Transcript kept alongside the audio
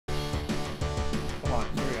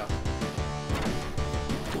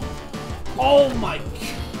Oh my god!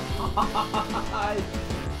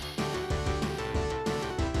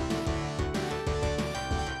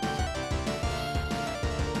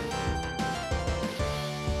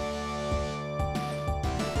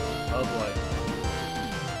 Oh boy.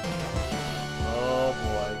 Oh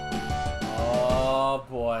boy. Oh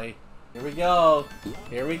boy. Here we go.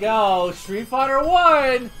 Here we go. Street Fighter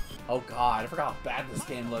 1! Oh god, I forgot how bad this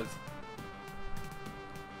game looks.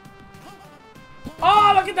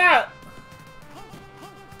 Oh, look at that!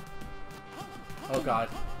 Oh god.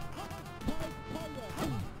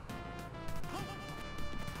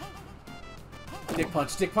 Dick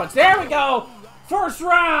punch, dick punch. There we go! First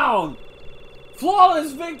round!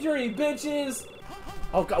 Flawless victory, bitches!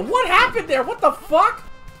 Oh god, what happened there? What the fuck?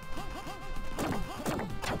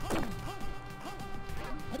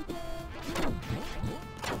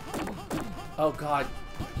 Oh god.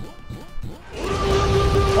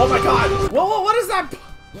 Oh my god! Whoa, what is that?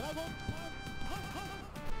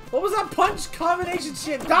 What was that punch combination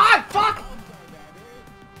shit? Die! Fuck!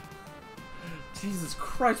 Jesus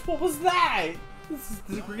Christ, what was that?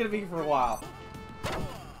 We're gonna be here for a while.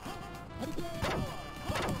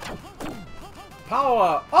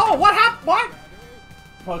 Power! Oh, what happened? What?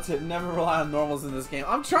 Pro tip, never rely on normals in this game.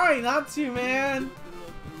 I'm trying not to, man.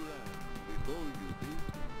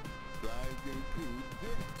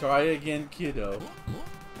 Try again, kiddo.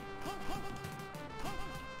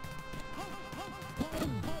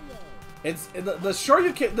 It's the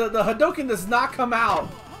Shoryuken, the Hadouken does not come out.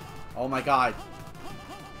 Oh my god.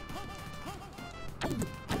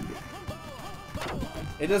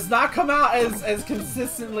 It does not come out as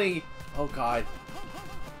consistently. Oh god.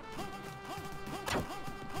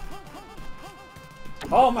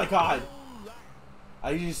 Oh my god.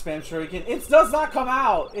 I usually spam Shoryuken. It does not come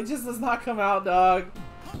out. It just does not come out, dog.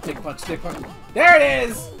 Dick punch, dick punch. There it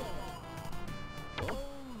is!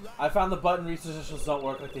 I found the button repositions don't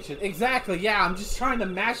work like they should. Exactly, yeah, I'm just trying to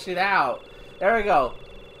mash it out. There we go.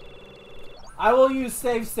 I will use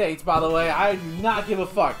save states, by the way. I do not give a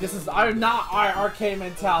fuck. This is not our arcade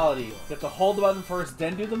mentality. You have to hold the button first,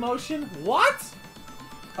 then do the motion? What?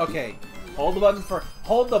 Okay, hold the button first.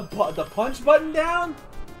 Hold the punch button down?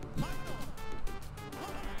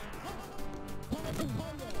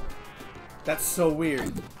 That's so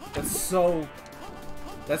weird. That's so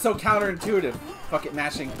counterintuitive. Fuck it,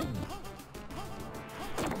 mashing.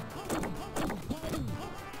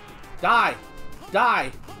 Die!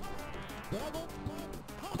 Die!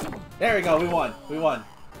 There we go, we won. We won.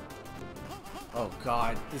 Oh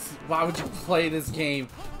god, why would you play this game?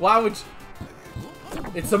 Why would you?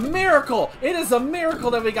 It's a miracle! It is a miracle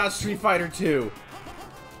that we got Street Fighter 2.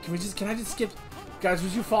 Can I just skip? Guys,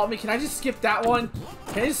 would you fault me? Can I just skip that one?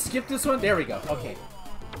 Can I just skip this one? There we go. Okay.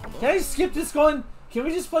 Can I just skip this one? Can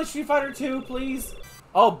we just play Street Fighter 2, please?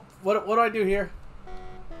 Oh, what do I do here?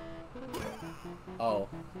 Oh.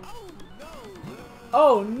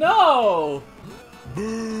 Oh no!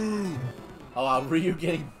 Boo! Oh wow, Ryu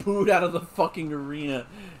getting booed out of the fucking arena.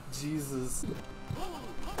 Jesus.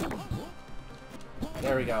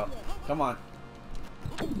 There we go. Come on.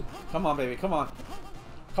 Come on, baby. Come on.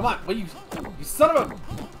 Come on. What you son of a...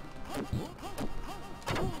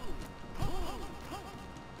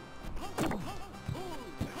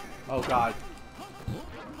 Oh god.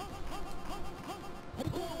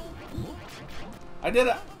 I did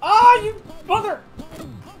it. Oh, you mother!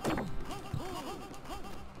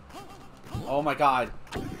 Oh my god.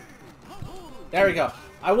 There we go.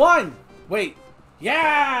 I won! Wait.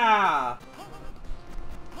 Yeah!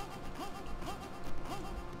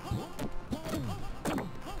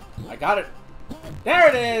 I got it. There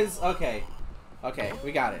it is! Okay. Okay,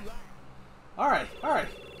 we got it. Alright, alright.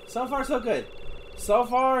 So far, so good. So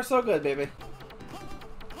far, so good, baby.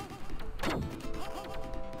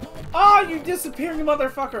 Oh, you disappearing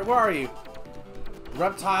motherfucker! Where are you?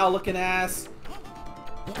 Reptile looking ass.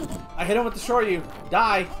 I hit him with the Shoryu.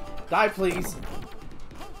 Die. Die, please.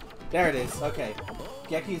 There it is. Okay.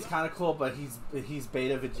 Geki's kind of cool, but he's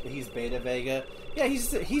beta Vega. Yeah,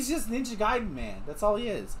 he's just Ninja Gaiden, man. That's all he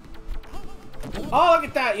is. Oh, look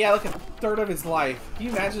at that! Yeah, look at a third of his life. Can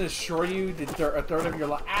you imagine a Shoryu did a third of your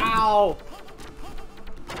life? Ow!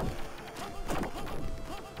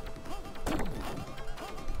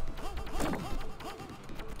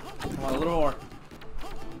 Come on, a little more.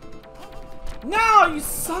 No, you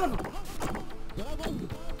son of a...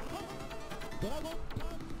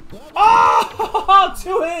 Oh!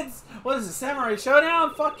 2 hits! What is it, Samurai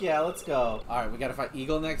Showdown? Fuck yeah, let's go. Alright, we gotta fight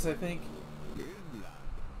Eagle next, I think.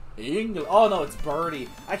 English. Oh no, it's Birdie.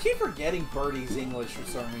 I keep forgetting Birdie's English for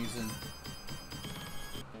some reason.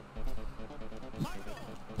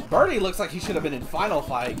 Birdie looks like he should have been in Final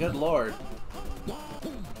Fight. Good lord.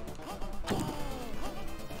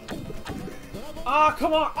 Ah,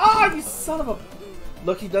 come on! Ah, you son of a...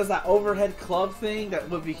 Look, he does that overhead club thing that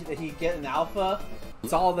he'd get in Alpha.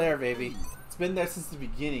 It's all there, baby. It's been there since the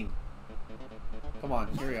beginning. Come on,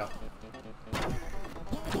 here we go.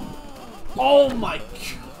 Oh my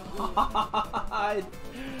god!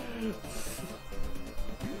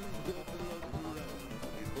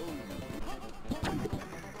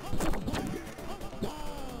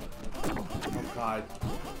 Oh god.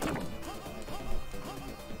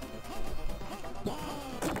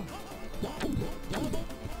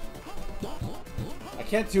 I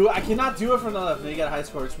can't do it. I cannot do it from the left. Then you get a high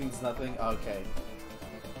score, which means nothing. Okay.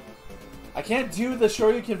 I can't do the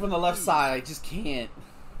Shoryuken from the left side. I just can't.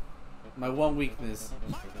 My one weakness.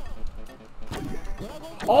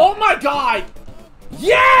 Oh my god!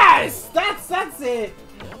 Yes! That's it!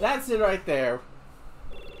 That's it right there.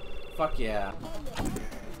 Fuck yeah.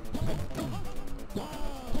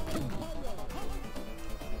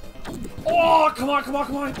 Oh, come on, come on,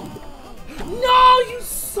 come on! No, you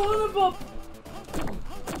son of a...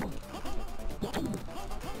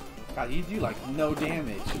 God, you do like no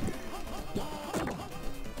damage.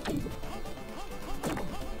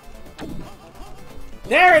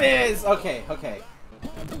 There it is! Okay, okay.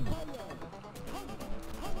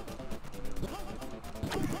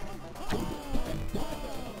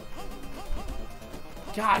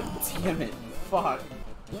 God damn it. Fuck.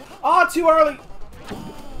 Oh, too early!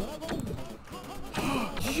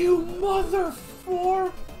 You mother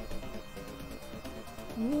four!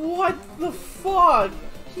 What the fuck?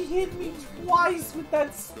 He hit me twice with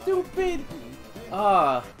that stupid...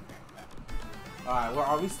 Alright, where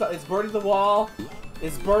are we? Is Birdie the wall?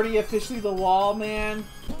 Is Birdie officially the wall, man?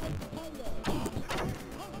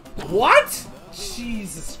 What?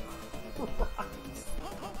 Jesus Christ.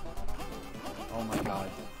 Oh my god.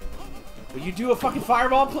 Will you do a fucking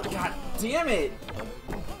fireball? God damn it.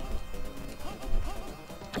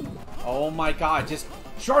 Oh my god, just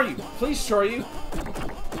Shoryu. Please, Shoryu.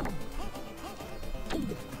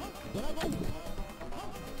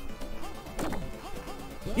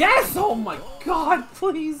 Yes! Oh my god,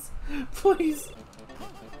 please. Please.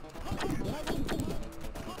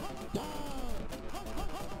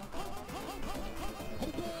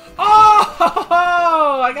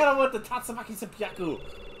 Oh! I got him with the Tatsumaki Seppuku.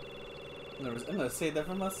 I'm gonna save that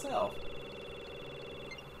for myself.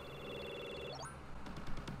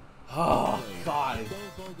 Oh god.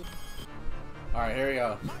 Alright, here we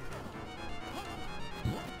go.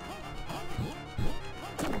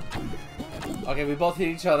 Okay, we both hit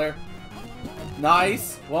each other.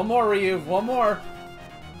 Nice. One more, Ryu. One more.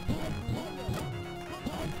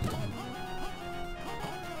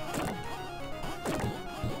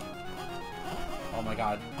 Oh my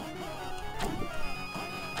god.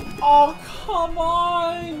 Oh, come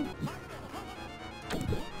on!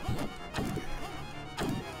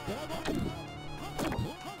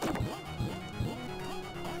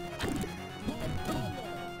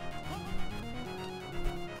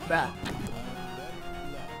 Back.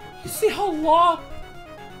 You see how long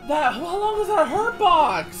is that hurt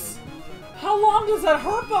box? How long is that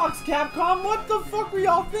hurt box, Capcom? What the fuck were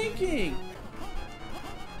y'all thinking?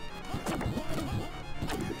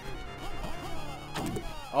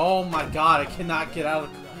 Oh my god, I cannot get out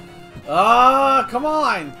of the... Ah, come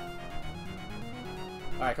on!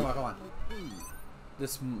 Alright, come on, come on.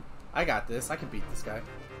 I got this. I can beat this guy.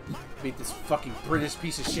 Beat this fucking British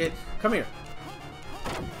piece of shit. Come here.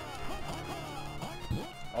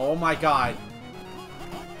 Oh my god.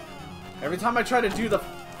 Every time I try to do the...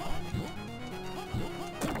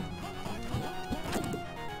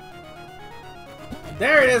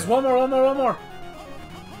 There it is! One more, one more, one more!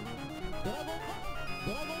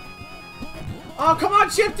 Oh, come on,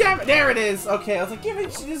 chip damage! There it is! Okay, I was like,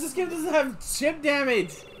 this game doesn't have chip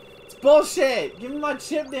damage! It's bullshit! Give me my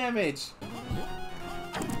chip damage!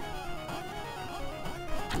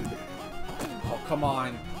 Oh, come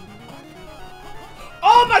on.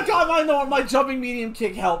 Oh my god, my jumping medium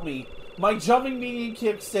kick helped me. My jumping medium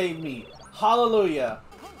kick saved me. Hallelujah.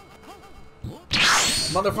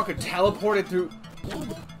 Motherfucker teleported through...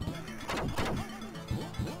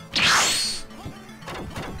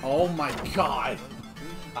 Oh my god.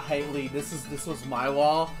 I hate Lee. This was my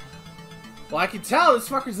wall. Well, I can tell this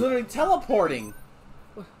fucker's literally teleporting.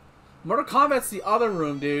 Mortal Kombat's the other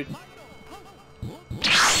room, dude.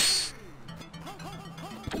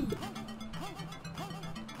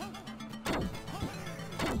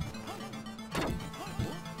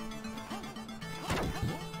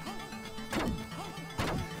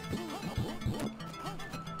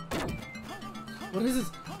 What is this?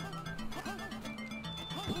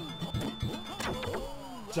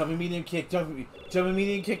 Jumping medium kick, jumping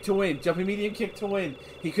medium kick to win, jumping medium kick to win.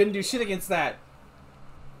 He couldn't do shit against that.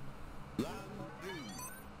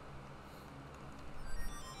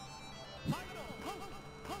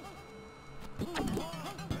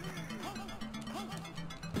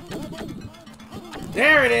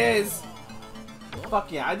 There it is!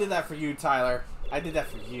 Fuck yeah, I did that for you, Tyler. I did that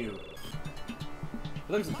for you. It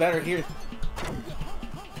looks better here.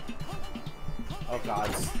 Oh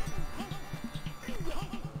god.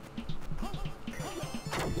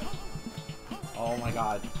 Oh my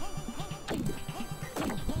god.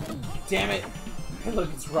 Damn it! Hey look,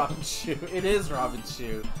 it's Robin's shoe. It is Robin's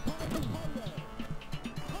shoe.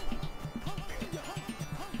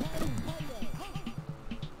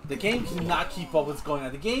 The game cannot keep up with what's going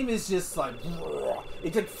on. The game is just like...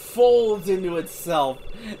 It just folds into itself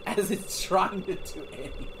as it's trying to do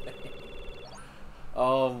anything.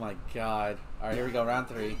 Oh my god. Alright, here we go. Round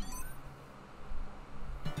 3.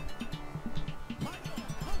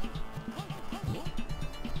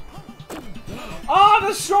 Oh,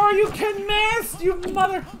 the shore you can miss! You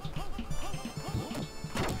mother...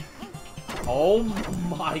 Oh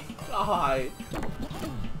my god.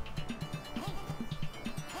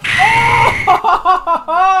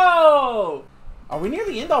 Oh! Are we near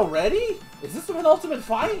the end already? Is this the penultimate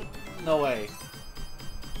fight? No way.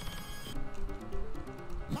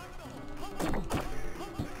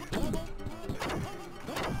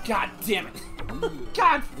 God damn it.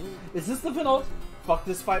 God! Is this the penultimate... Fuck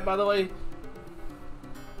this fight, by the way.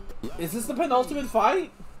 Is this the penultimate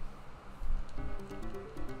fight?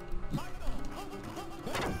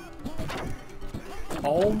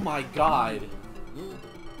 Oh my god.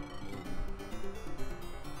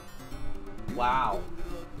 Wow.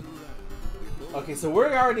 Okay, so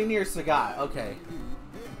we're already near Sagat. Okay.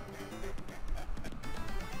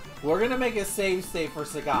 We're gonna make a save state for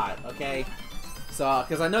Sagat, okay? So,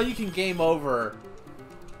 because I know you can game over.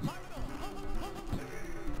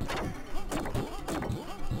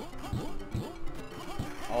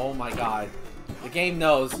 Oh my god. The game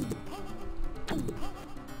knows.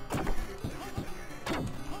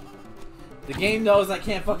 The game knows I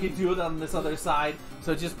can't fucking do it on this other side,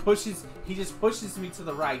 so it just pushes. He just pushes me to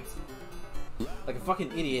the right, like a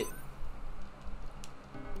fucking idiot.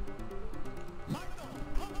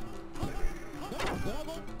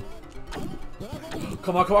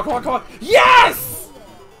 Come on, come on, come on, come on! Yes!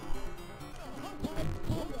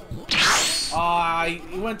 Ah,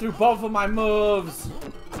 he went through both of my moves.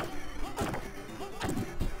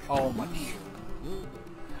 Oh my.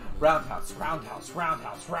 Roundhouse, roundhouse,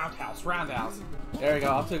 roundhouse, roundhouse, roundhouse. There we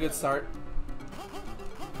go, off to a good start.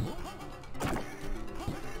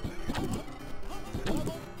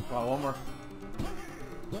 Come on, one more.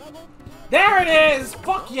 There it is!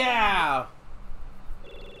 Fuck yeah!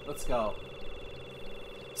 Let's go.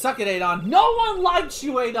 Suck it, Adon. No one likes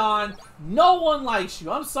you, Adon. No one likes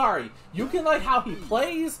you. I'm sorry. You can like how he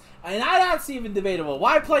plays, and that's even debatable.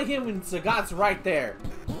 Why play him when Sagat's right there?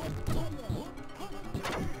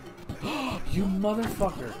 You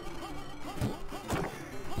motherfucker.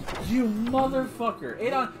 You motherfucker.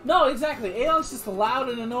 Adon. No, exactly. Adon's just loud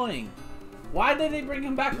and annoying. Why did they bring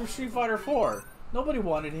him back from Street Fighter 4? Nobody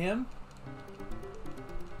wanted him.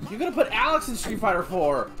 You're gonna put Alex in Street Fighter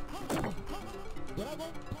 4.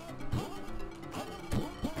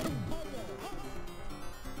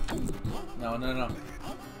 No, no, no.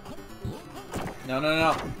 No, no,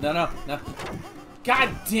 no. No, no, no. God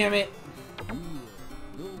damn it.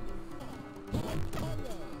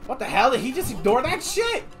 What the hell? Did he just ignore that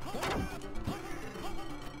shit?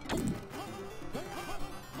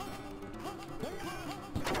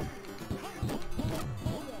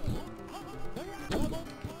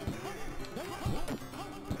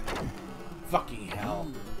 Fucking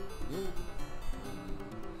hell.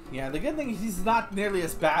 Yeah, the good thing is he's not nearly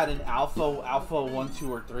as bad in Alpha 1,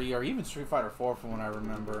 2, or 3, or even Street Fighter 4 from what I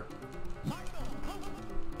remember.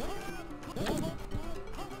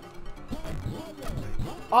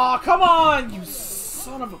 Aw, oh, come on, you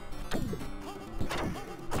son of a...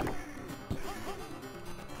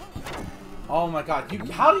 Oh my god,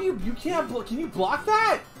 how do you can't block, can you block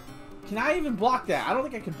that? Can I even block that? I don't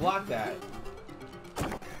think I can block that.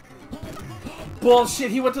 Bullshit,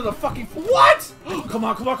 he went to the fucking... What? Come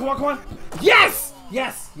on, come on, come on, come on. Yes!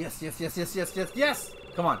 Yes! Yes, yes, yes, yes, yes, yes, yes!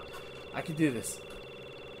 Come on. I can do this.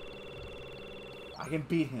 I can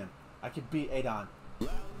beat him. I can beat Adon.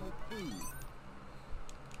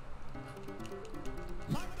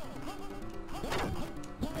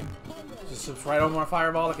 Just slips right over my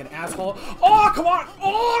fireball like an asshole. Oh, come on!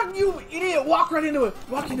 Oh, you idiot! Walk right into it!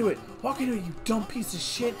 Walk into it! Walk into it, you dumb piece of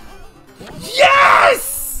shit!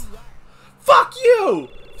 Yes! Fuck you!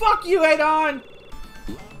 Fuck you, Adon!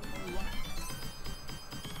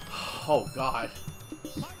 Oh, God.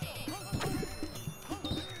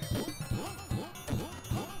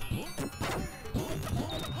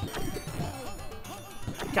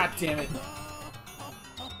 God damn it.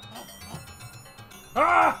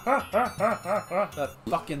 That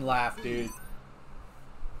fucking laugh, dude.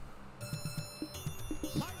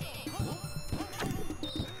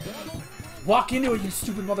 Walk into it, you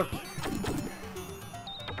stupid mother...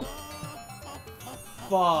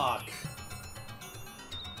 Fuck.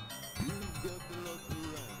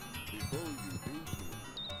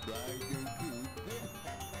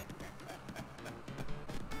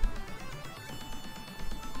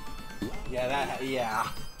 Yeah, yeah.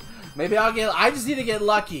 Maybe I just need to get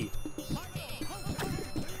lucky.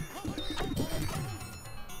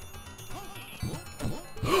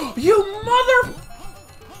 You mother...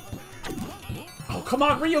 Oh, come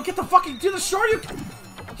on, Rio, get the fucking... Do the Shoryu...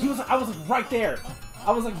 I was like right there.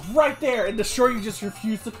 I was like right there, and the Shoryu just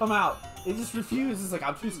refused to come out. It just refused. It's like,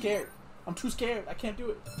 I'm too scared. I'm too scared. I can't do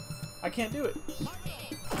it. I can't do it.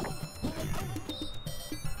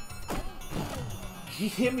 He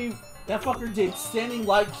hit me... That fucker did standing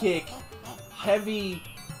light kick, heavy,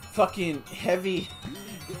 fucking heavy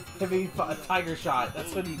tiger shot.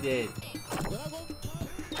 That's what he did.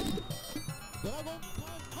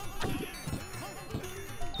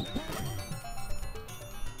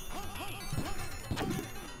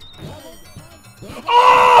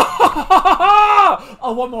 Oh!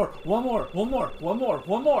 Oh, one more.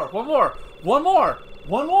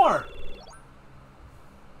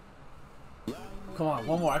 Come on,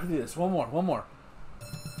 one more. I can do this. One more.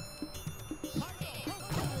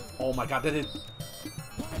 Oh my God, that did.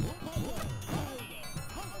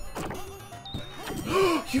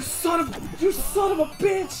 You son of a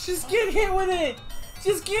bitch! Just get hit with it!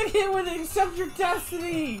 Just get hit with it! Accept your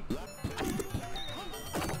destiny!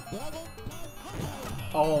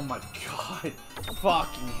 Oh my God.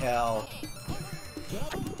 Fucking hell.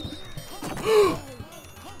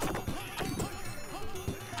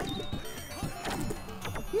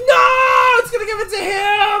 No! It's gonna give it to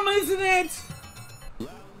him, isn't it?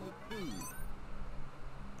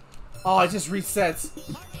 Oh, it just resets.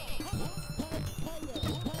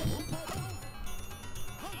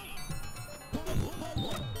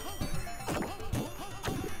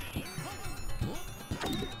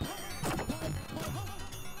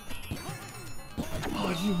 Oh,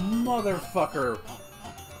 you motherfucker.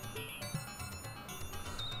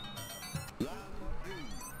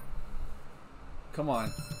 Come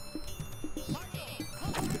on.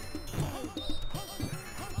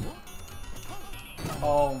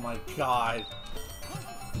 Oh my God.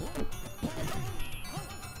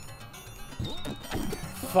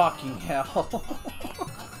 Fucking hell.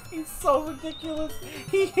 He's so ridiculous.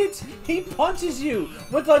 He punches you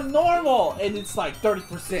with a normal and it's like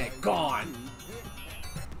 30% gone.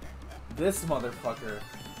 This motherfucker.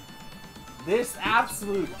 This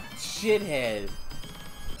absolute shithead.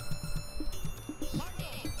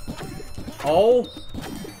 Oh!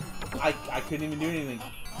 I couldn't even do anything.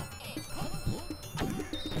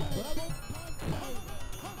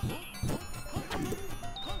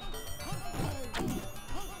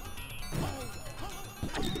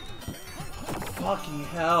 Fucking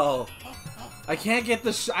hell. I can't get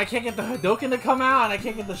the Hadouken to come out and I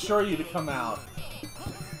can't get the Shoryu to come out.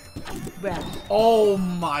 Oh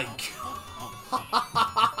my God.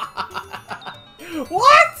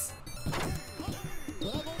 What?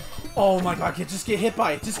 Oh my God, just get hit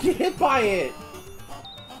by it. Just get hit by it.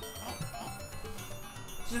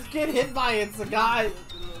 Just get hit by it, Sagai.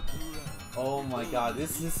 Oh my God,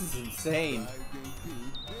 this is insane.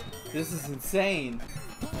 This is insane.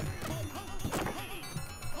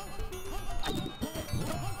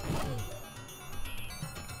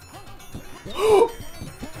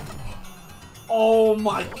 Oh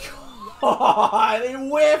my God, it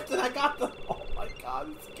whiffed and I got the... Oh my God,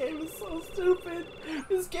 this game is so stupid.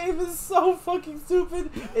 This game is so fucking stupid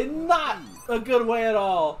and not a good way at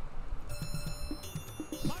all.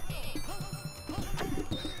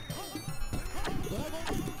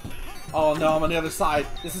 Oh no, I'm on the other side.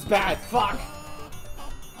 This is bad. Fuck.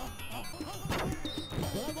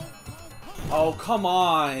 Oh, come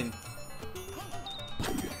on.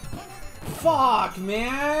 Fuck,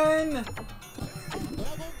 man.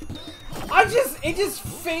 It just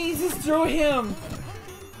phases through him.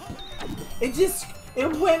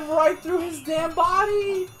 It went right through his damn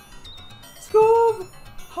body. Scoob,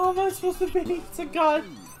 how am I supposed to beat the guy?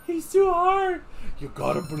 He's too hard. You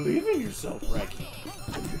gotta believe in yourself, Reki.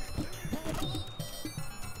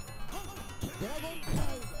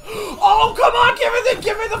 Oh,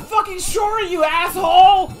 give me the fucking shorty, you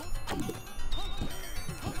asshole!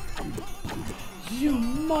 You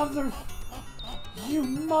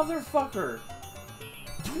motherfucker!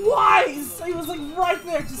 Twice! He was like right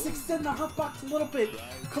there, just extend the hurt box a little bit.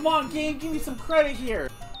 Come on, game, give me some credit here.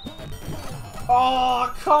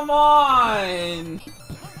 Oh, come on!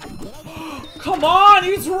 Come on,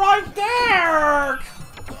 he's right there!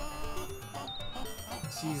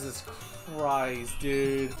 Jesus Christ,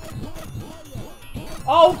 dude.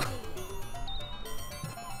 Oh!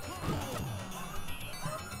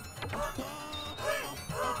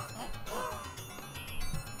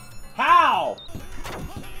 How?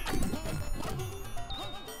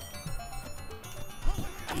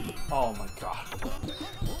 Oh my god.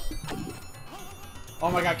 Oh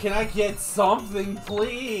my god, can I get something,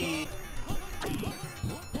 please?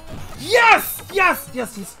 Yes! Yes!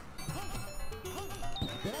 Yes, yes!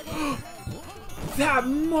 That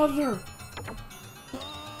mother!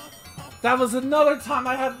 That was another time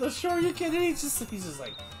I had the Shoryuken and he's just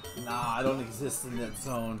like, nah, I don't exist in that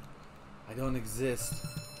zone. I don't exist.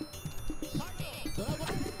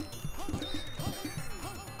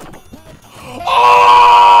 Oh!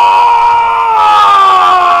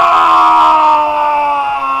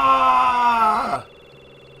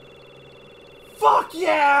 Fuck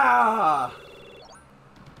yeah!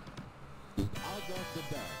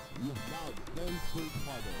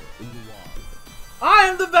 I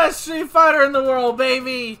am the best Street Fighter in the world,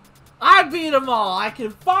 baby! I beat them all! I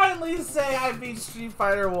can finally say I beat Street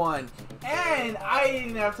Fighter 1. And I didn't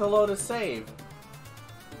even have to load a save.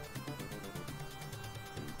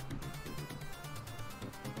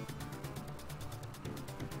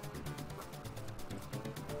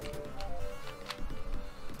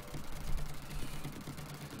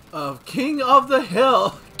 Of King of the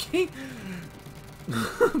Hill. King.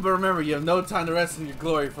 But remember, you have no time to rest in your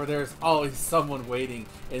glory, for there's always someone waiting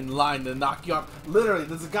in line to knock you off. Literally,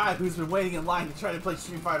 there's a guy who's been waiting in line to try to play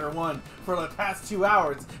Street Fighter 1 for the past 2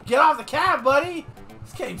 hours. Get off the cab, buddy!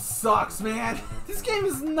 This game sucks, man. This game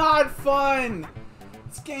is not fun.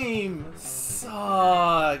 This game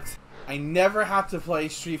sucks. I never have to play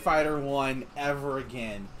Street Fighter 1 ever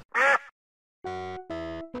again.